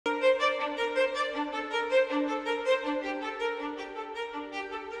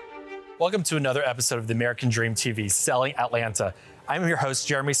Welcome to another episode of the American Dream TV, Selling Atlanta. I'm your host,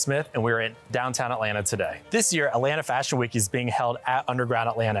 Jeremy Smith, and we're in downtown Atlanta today. This year, Atlanta Fashion Week is being held at Underground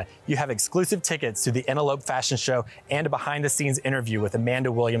Atlanta. You have exclusive tickets to the Antelope Fashion Show and a behind-the-scenes interview with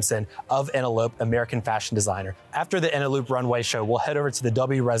Amanda Williamson of Antelope, American fashion designer. After the Antelope Runway Show, we'll head over to the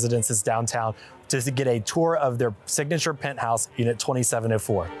W Residences downtown to get a tour of their signature penthouse, Unit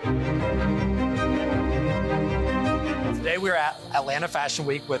 2704. Today we're at Atlanta Fashion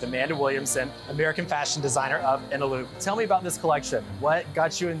Week with Amanda Williamson, American fashion designer of Antelope. Tell me about this collection. What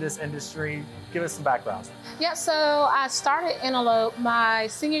got you in this industry? Give us some background. Yeah, so I started Antelope my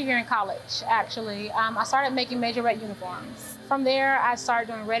senior year in college, actually. I started making majorette uniforms. From there, I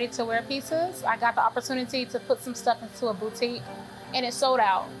started doing ready-to-wear pieces. I got the opportunity to put some stuff into a boutique, and it sold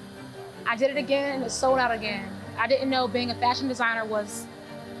out. I did it again, and it sold out again. I didn't know being a fashion designer was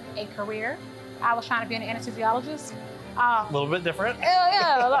a career. I was trying to be an anesthesiologist. A little bit different.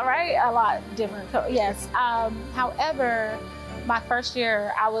 Yeah, right? A lot different, yes. However, my first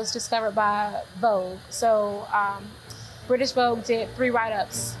year, I was discovered by Vogue. So British Vogue did 3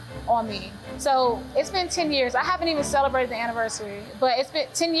 write-ups on me. So it's been 10 years. I haven't even celebrated the anniversary, but it's been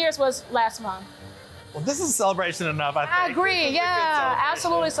 10 years was last month. Well, this is a celebration enough, I think. I agree, yeah,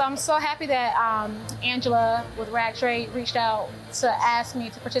 absolutely. So I'm so happy that Angela with Rag Trade reached out to ask me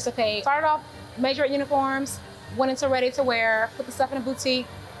to participate. Started off majorette uniforms, went into ready to wear, put the stuff in a boutique.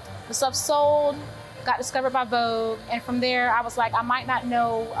 The stuff sold, got discovered by Vogue, and from there I was like, I might not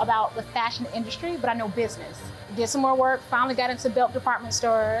know about the fashion industry, but I know business. Did some more work, finally got into belt department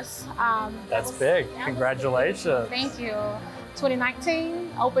stores. That's big, congratulations. Thank you.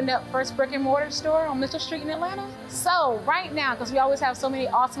 2019, opened up first brick and mortar store on Mitchell Street in Atlanta. So right now, because we always have so many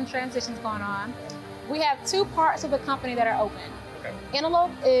awesome transitions going on, we have 2 parts of the company that are open.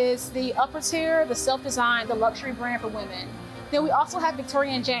 Antelope is the upper tier, the self-designed, the luxury brand for women. Then we also have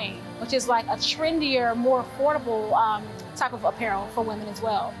Victoria & Jane, which is like a trendier, more affordable type of apparel for women as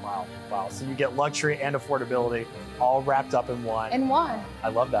well. Wow, wow. So you get luxury and affordability all wrapped up in one. In one. I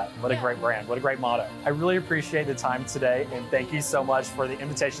love that. What a great brand. What a great motto. I really appreciate the time today, and thank you so much for the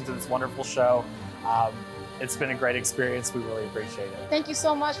invitation to this wonderful show. It's been a great experience. We really appreciate it. Thank you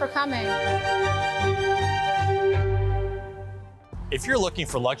so much for coming. If you're looking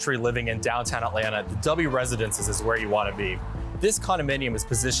for luxury living in downtown Atlanta, the W Residences is where you want to be. This condominium is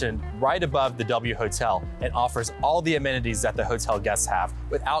positioned right above the W Hotel and offers all the amenities that the hotel guests have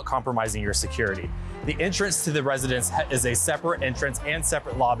without compromising your security. The entrance to the residence is a separate entrance and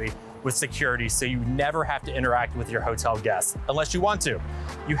separate lobby with security, so you never have to interact with your hotel guests, unless you want to.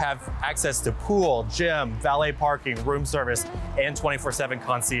 You have access to pool, gym, valet parking, room service, and 24/7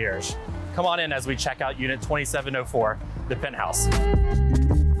 concierge. Come on in as we check out Unit 2704, the Penthouse.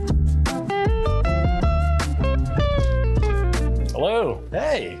 Hello.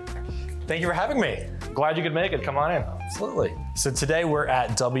 Hey, thank you for having me. Glad you could make it. Come on in. Absolutely. So today we're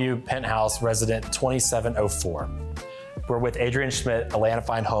at W Penthouse Resident 2704. We're with Adrian Schmidt, Atlanta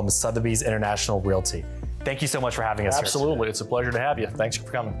Fine Homes, Sotheby's International Realty. Thank you so much for having us. Absolutely. It's a pleasure to have you. Thanks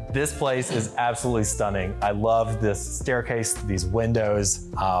for coming. This place is absolutely stunning. I love this staircase, these windows.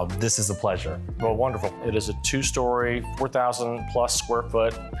 This is a pleasure. Well, wonderful. It is a 2-story, 4,000 plus square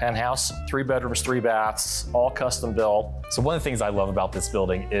foot penthouse, 3 bedrooms, 3 baths, all custom built. So one of the things I love about this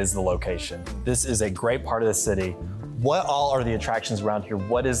building is the location. This is a great part of the city. What all are the attractions around here?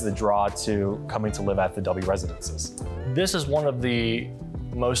 What is the draw to coming to live at the W Residences? This is one of the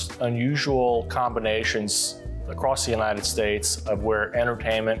most unusual combinations across the United States of where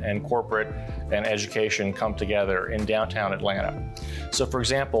entertainment and corporate and education come together in downtown Atlanta. So for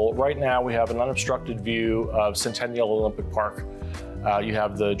example, right now we have an unobstructed view of Centennial Olympic Park. You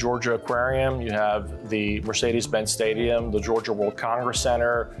have the Georgia Aquarium, you have the Mercedes-Benz Stadium, the Georgia World Congress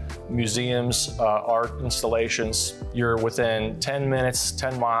Center, museums, art installations. You're within 10 minutes,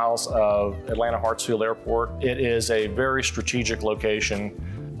 10 miles of Atlanta Hartsfield Airport. It is a very strategic location,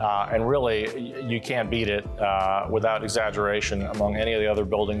 and really you can't beat it without exaggeration among any of the other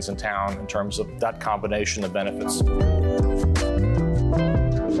buildings in town in terms of that combination of benefits.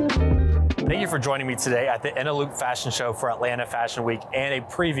 Thank you for joining me today at the Antelope Fashion Show for Atlanta Fashion Week and a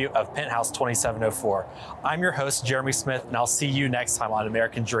preview of Penthouse 2704. I'm your host, Jeremy Smith, and I'll see you next time on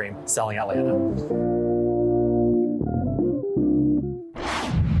American Dream, Selling Atlanta.